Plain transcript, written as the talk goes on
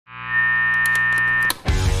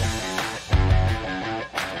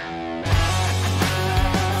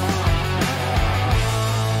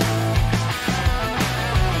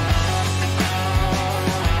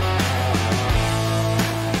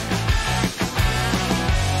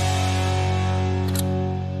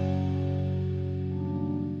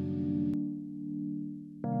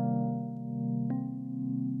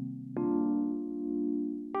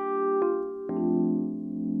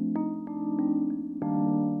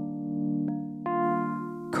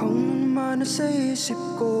ka na sa isip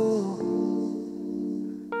ko.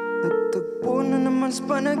 Nagtagpo na naman sa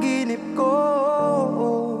panaginip ko.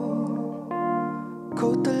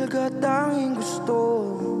 Ikaw talaga tanging gusto.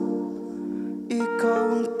 Ikaw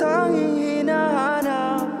ang tanging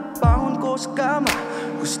hinahanap. Bangon ko sa kama,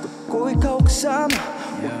 gusto ko ikaw kasama.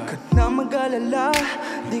 Huwag ka na mag-alala,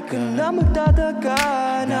 di ka na magtataka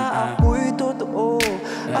na ako'y totoo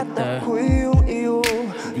at ako'y iyong.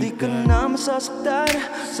 Di ka na masasaktan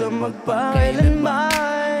sa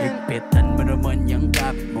magpakailanman. Higpitan mo naman yung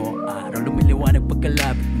kapit mo. Araw lumiliwanag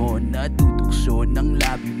pagkalapit mo. Natutukso ng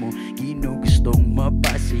labi mo, ginugustong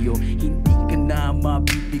mapasa'yo. Hindi ka na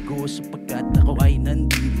mabibigo sapagkat ako ay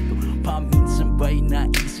nandito. Paminsan ba'y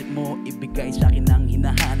naisip mo ibigay sa'kin ang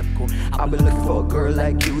hinahanap ko? I've been looking for a girl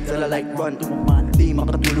like you that I like run. Di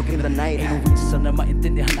makatulog in the night. Ain't no reason na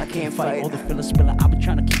maintindihan, I can't fight all the feelings, but I've been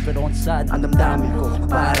trying to keep it on side. Ang damdamin ko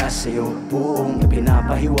para sa'yo, buong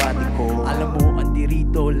ipinapahiwati ko. Alam mo,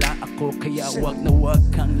 andirito lang ako, kaya wag na wag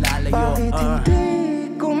kang lalayo. Bakit hindi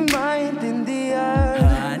ko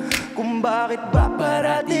maintindihan kung bakit ba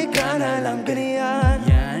parati ka na lang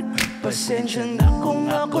ganyan? Pasensya na kung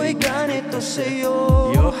ako'y ganito sa'yo.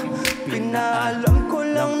 Pinaalam ko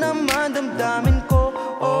lang naman damdamin ko.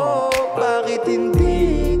 Oh, bakit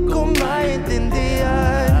hindi ko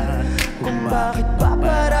maintindihan kung bakit ba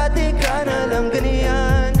parati ka na lang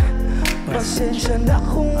ganyan? Pasensya na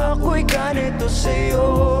kung ako'y ganito sa'yo.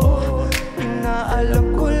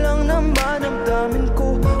 Pinaalam ko lang naman damdamin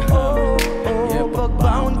ko. Oh,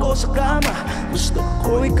 pagbangon ko sa kama, gusto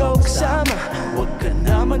ko ikaw kasama. Huwag ka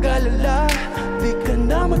na mag-alala, di ka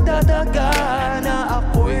na magtataka na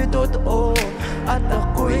ako'y totoo at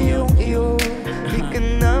ako'y iyong. Di ka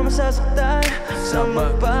na masasaktan sa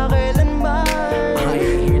magpakailanman. I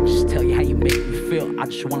ain't here just tell you how you make me feel. I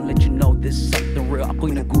just wanna let you know this is something real.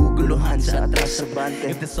 Ako'y naguguluhan sa atras sa bante.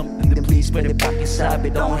 If there's something then please pwede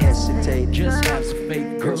pakisabi, don't hesitate. Just have some faith,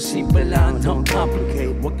 girl, simple lang, don't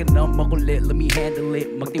complicate. Huwag ka na makulit, let me handle it.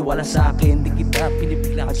 Magtiwala sa akin, di kita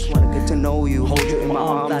pinipila. I just wanna get to know you, hold you in my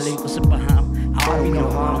arms. Talay ko sa paham, I already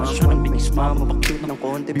know how I'm trying to make you smile. Mapakit ng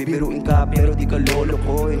konti, bibiruin ka pero di ka lolo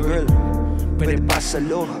ko. And girl, pwede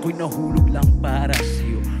pasalo. Ako'y nahulog lang para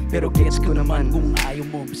sa'yo, pero gets ko naman kung ayaw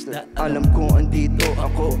mo. Basta alam ko andito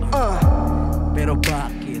ako. Pero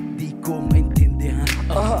bakit di ko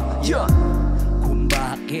maintindihan? Kung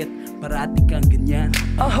bakit parati kang ganyan?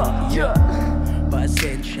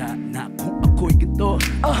 Pasensya na kung ako'y ganito.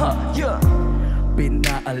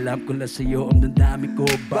 Pinaalam ko lang sa'yo ang damdamin ko.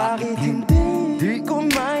 Bakit hindi ko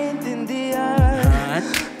maintindihan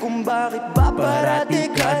kung bakit ba parati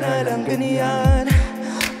ka na lang ganyan?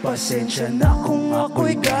 Pasensya na kung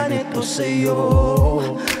ako'y ganito sa'yo.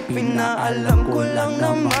 Pinaalam ko lang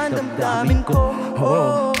naman damdamin ko.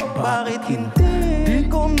 Bakit hindi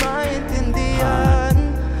ko maintindihan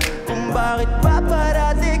kung bakit ba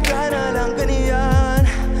parati ka na lang ganyan?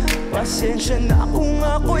 Pasensya na kung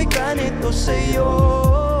ako'y ganito sa'yo.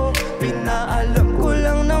 Pinaalam ko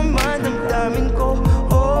lang naman damdamin ko.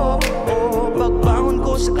 Pagbangon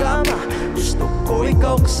ko sa kama, gusto ko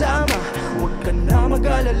ikaw kasama. Huwag ka na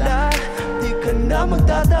mag-alala, di ka na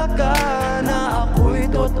magtataka na ako'y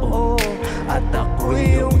totoo at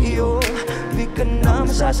ako'y iyong. Di ka na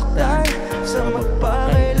masasaktan sa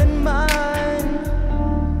magpakailanman.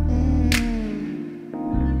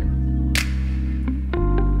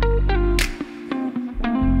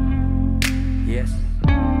 Yes.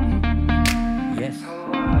 Yes.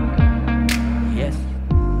 Yes.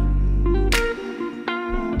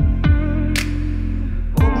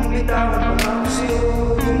 Huwag mong bitawan pa ako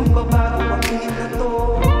sa'yo, di magbabago ang init na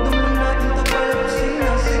to. Huwag naman natin ito palabasin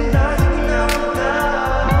na sinabi ko na wala.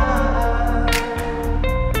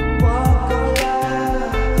 Huwag ka lang,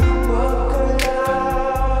 huwag ka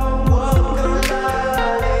lang, huwag ka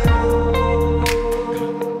lalayo.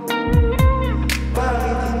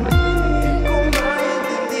 Bakit hindi ko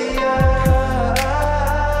maintindihan?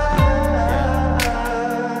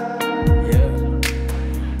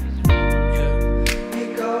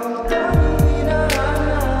 Ikaw ang tanging hinahanap.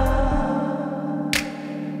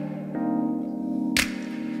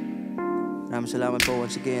 Maraming salamat po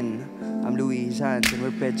once again. I'm Louie, his hands, and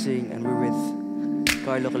we're PedXing, and we're with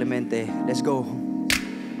Carlo, Clemente. Let's go.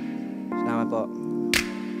 Salamat po.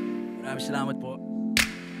 Maraming salamat po.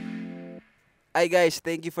 Hi guys,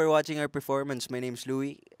 thank you for watching our performance. My name's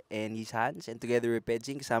Louie and he's Hans, and together we're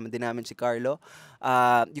PedXing. Kasama din namin si Carlo.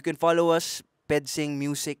 You can follow us, PedXing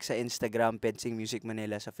Music sa Instagram, PedXing Music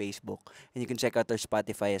Manila sa Facebook. And you can check out our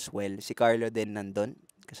Spotify as well. Si Carlo din nandun.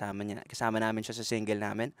 Kasama namin siya sa single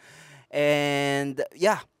namin. And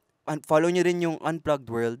yeah, follow nyo rin yung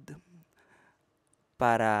Unplugged World.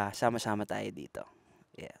 para sama-sama tayo dito.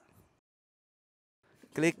 Yeah.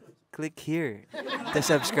 Click here to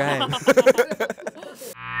subscribe.